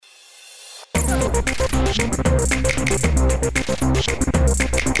Help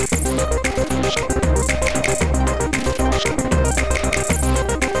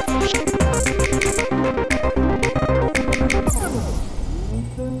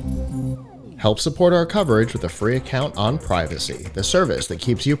support our coverage with a free account on Privacy, the service that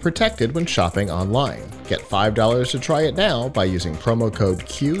keeps you protected when shopping online. Get $5 to try it now by using promo code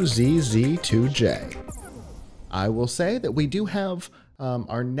QZZ2J. I will say that we do have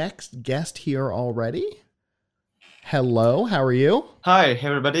our next guest here already. Hello, how are you? Hi,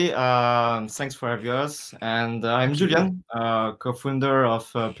 everybody. Thanks for having us. And I'm Julian, co-founder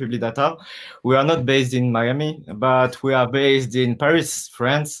of Publidata. We are not based in Miami, but we are based in Paris,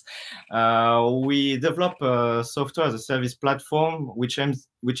 France. We develop a software as a service platform, which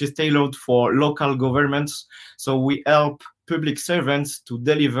is tailored for local governments. So we help public servants to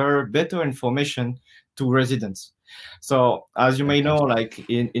deliver better information to residents. So as you may know, like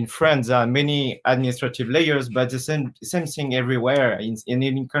in France, there are many administrative layers, but the same thing everywhere. In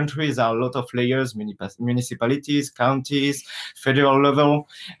any countries, there are a lot of layers, municipalities, counties, federal level,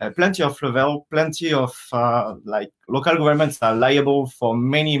 plenty of like local governments are liable for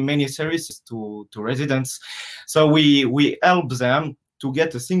many services to residents. So we help them to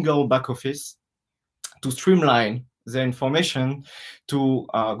get a single back office to streamline the information to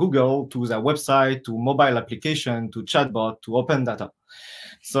Google, to their website, to mobile application, to chatbot, to open data.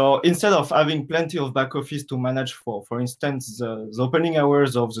 So instead of having plenty of back office to manage for instance, the opening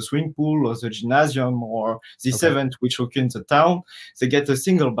hours of the swimming pool or the gymnasium or this event which occurs in the town, they get a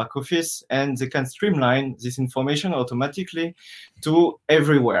single back office and they can streamline this information automatically to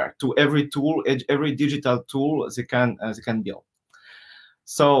everywhere, to every tool, every digital tool they can build.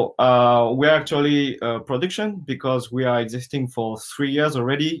 So we're actually production because we are existing for 3 years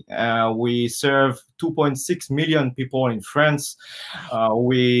already. We serve 2.6 million people in France.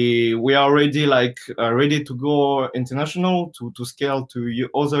 We are already ready to go international to scale to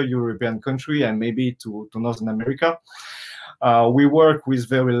other European countries and maybe to Northern America. We work with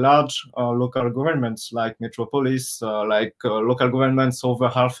very large local governments like metropolis, local governments over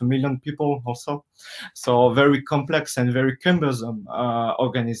 500,000 people also. So very complex and very cumbersome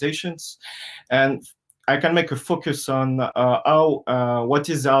organizations. And I can make a focus on what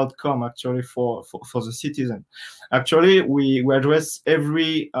is the outcome actually for the citizen. Actually, we address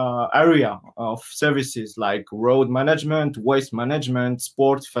every area of services like road management, waste management,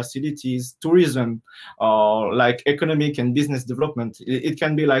 sport facilities, tourism, like economic and business development. It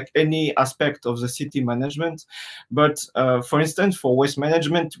can be like any aspect of the city management. But for instance, for waste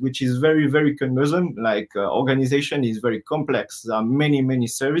management, which is very, very cumbersome, like organization is very complex. There are many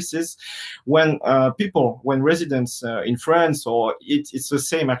services. When residents in France, or it's the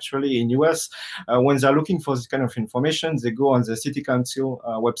same actually in US, when they're looking for this kind of information, they go on the city council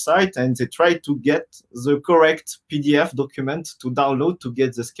website and they try to get the correct PDF document to download to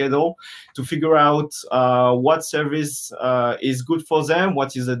get the schedule, to figure out what service is good for them,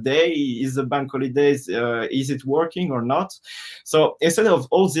 what is the day, is the bank holidays, is it working or not. So instead of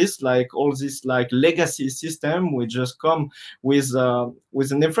all this legacy system, we just come with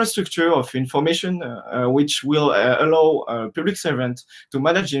an infrastructure of information which will allow public servants to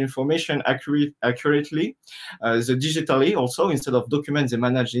manage the information accurately, digitally also. Instead of documents, they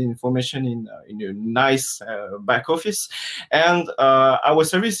manage the information in a nice back office. And our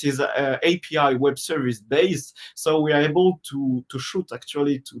service is API web service based, so we are able to shoot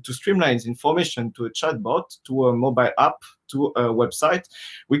actually to streamline the information to a chatbot, to a mobile app, to a website.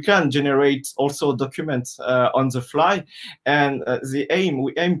 We can generate also documents on the fly, and we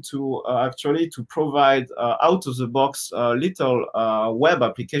aim to actually to provide out of the box little web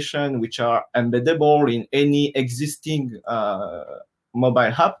application which are embeddable in any existing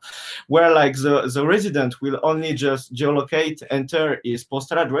mobile app, where like the resident will only just geolocate, enter his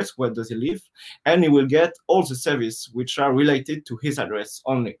postal address, where does he live, and he will get all the service which are related to his address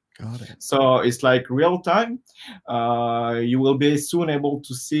only. Got it. So it's like real time. You will be soon able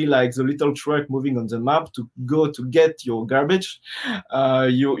to see like the little truck moving on the map to go to get your garbage.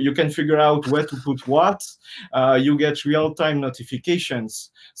 You can figure out where to put what. You get real time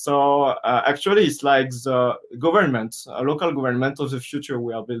notifications. So actually, it's like the government, local government of the future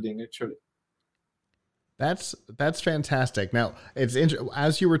we are building actually. That's fantastic. Now,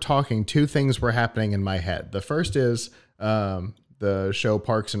 as you were talking, two things were happening in my head. The first is the show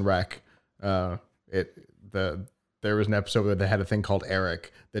Parks and Rec. There was an episode where they had a thing called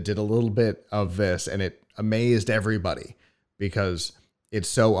Eric that did a little bit of this, and it amazed everybody because it's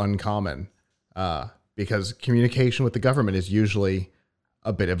so uncommon. Because communication with the government is usually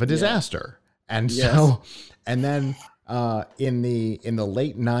a bit of a disaster, and so, and then in the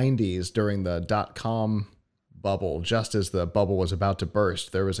late 90s during the dot-com bubble, just as the bubble was about to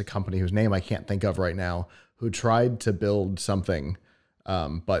burst, there was a company whose name I can't think of right now who tried to build something,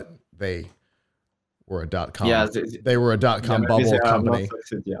 but they were a dot-com. Yeah, they were a dot-com bubble company.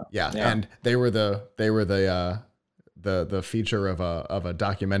 Yeah, and they were the feature of a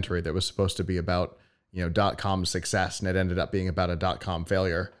documentary that was supposed to be about, you know, dot-com success, and it ended up being about a dot-com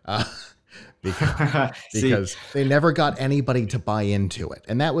failure. Because they never got anybody to buy into it.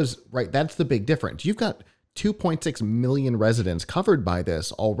 And that was right. That's the big difference. You've got 2.6 million residents covered by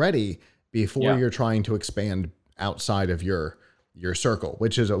this already before you're trying to expand outside of your circle,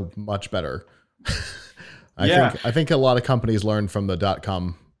 which is a much better. I think a lot of companies learned from the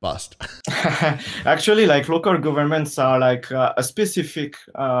dot-com bust. Actually, like local governments are like a specific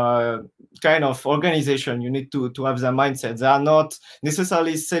kind of organization. You need to have their mindset. They are not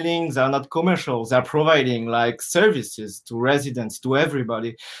necessarily selling, they are not commercial, they're providing like services to residents, to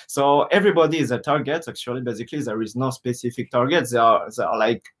everybody. So everybody is a target. Actually, basically, there is no specific target. They are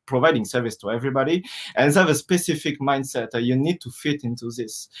like providing service to everybody, and they have a specific mindset. You need to fit into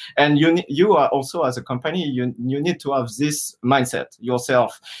this, and you are also, as a company, you need to have this mindset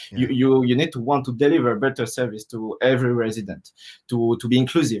yourself. You need to want to deliver better service to every resident, to be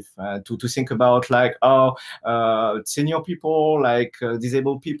inclusive, to think about like senior people, like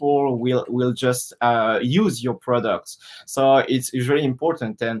disabled people will just use your products. So it's very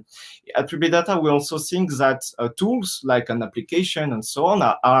important. And at Tribly Data, we also think that tools like an application and so on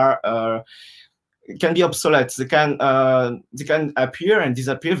are can be obsolete. They can appear and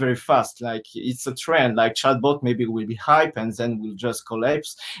disappear very fast. Like it's a trend. Like chatbot maybe will be hype and then will just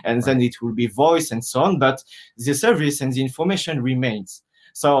collapse, and then it will be voice and so on. But the service and the information remains.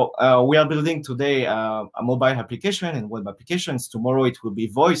 So we are building today a mobile application and web applications. Tomorrow it will be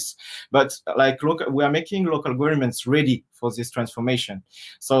voice. But like we are making local governments ready for this transformation.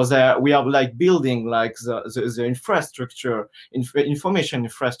 So we are like building like the infrastructure, information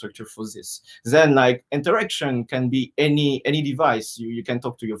infrastructure for this. Then like interaction can be any device. You can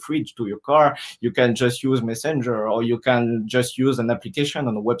talk to your fridge, to your car. You can just use Messenger, or you can just use an application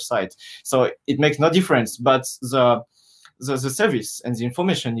on a website. So it makes no difference. But the service and the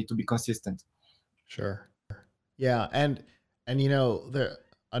information need to be consistent. Sure. Yeah. And you know,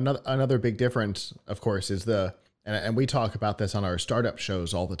 another big difference, of course, is and we talk about this on our startup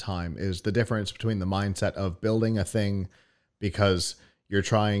shows all the time, is the difference between the mindset of building a thing because you're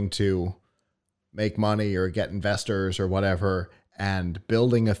trying to make money or get investors or whatever, and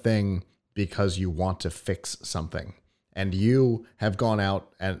building a thing because you want to fix something. And you have gone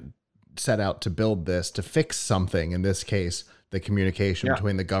out and set out to build this to fix something, in this case the communication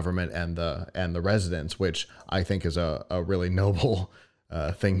between the government and the residents, which I think is a really noble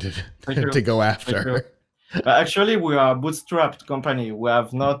thing to go after. Actually, we are a bootstrapped company. We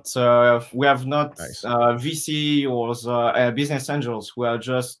have not nice. VC or the business angels. We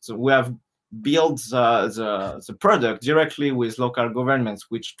have build the product directly with local governments,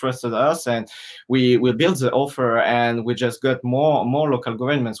 which trusted us, and we built the offer, and we just got more local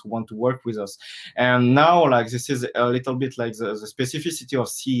governments who want to work with us. And now, like, this is a little bit like the specificity of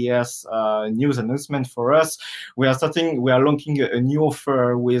CES news announcement for us. We are launching a new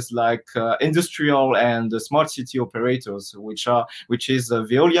offer with like industrial and smart city operators, which is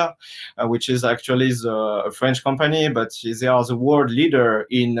Veolia, which is actually a French company, but they are the world leader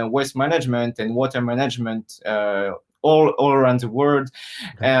in waste management and water management all around the world.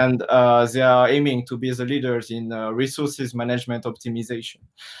 Okay. And they are aiming to be the leaders in resources management optimization.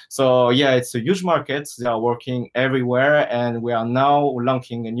 So yeah, it's a huge market. They are working everywhere, and we are now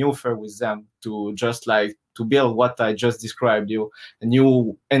launching a new offer with them to just like to build what I just described you, a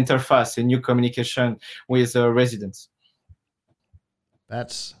new interface, a new communication with residents.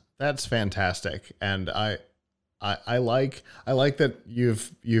 That's fantastic. And I like that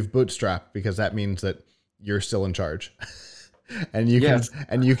you've bootstrapped, because that means that you're still in charge, and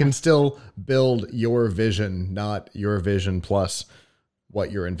you can still build your vision, not your vision plus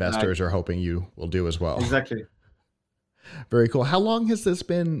what your investors are hoping you will do as well. Exactly. Very cool. How long has this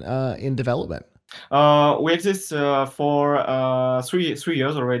been in development? We exist for 3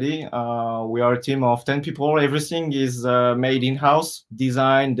 years already. We are a team of 10 people. Everything is made in-house,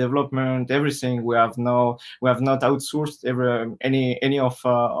 design, development, everything. We have not outsourced any of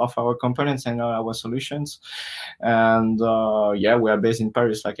our components and our solutions. And we are based in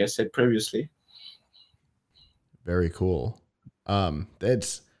Paris, like I said previously. Very cool.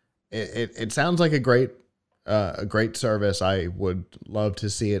 It sounds like a great service. I would love to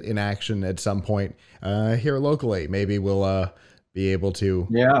see it in action at some point here locally. Maybe we'll be able to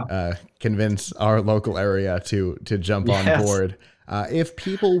Yeah. convince our local area to jump on Yes. board. If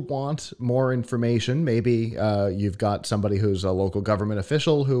people want more information, maybe you've got somebody who's a local government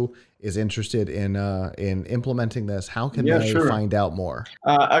official who is interested in implementing this. How can Yeah, they sure. find out more?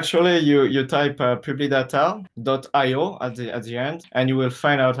 Actually, you type publidata.io at the end, and you will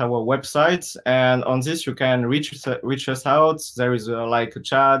find out our website. And on this, you can reach us out. There is like a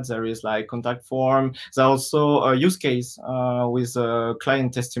chat. There is like contact form. There's also a use case with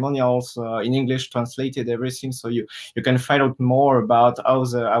client testimonials in English, translated everything. So you can find out more about how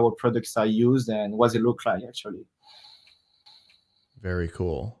our products are used and what they look like actually. Very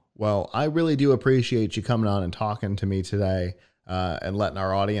cool. Well, I really do appreciate you coming on and talking to me today, and letting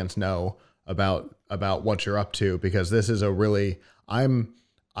our audience know about what you're up to, because this is a really, I'm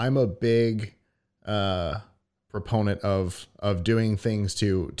a big proponent of doing things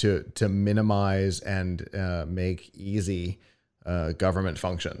to minimize and make easy government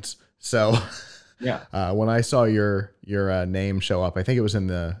functions. So yeah, when I saw your name show up, I think it was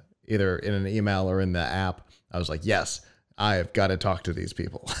either in an email or in the app, I was like, yes, I have got to talk to these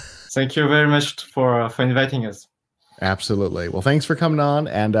people. Thank you very much for inviting us. Absolutely. Well, thanks for coming on,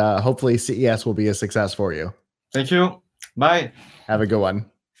 and hopefully CES will be a success for you. Thank you. Bye. Have a good one.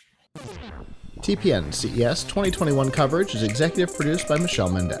 TPN CES 2021 coverage is executive produced by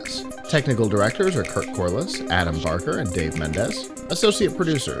Michelle Mendez. Technical directors are Kurt Corliss, Adam Barker, and Dave Mendez. Associate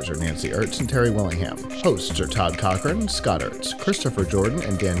producers are Nancy Ertz and Terry Willingham. Hosts are Todd Cochran, Scott Ertz, Christopher Jordan,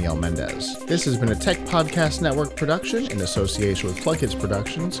 and Danielle Mendez. This has been a Tech Podcast Network production in association with Plug Hits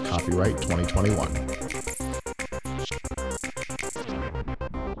Productions, copyright 2021.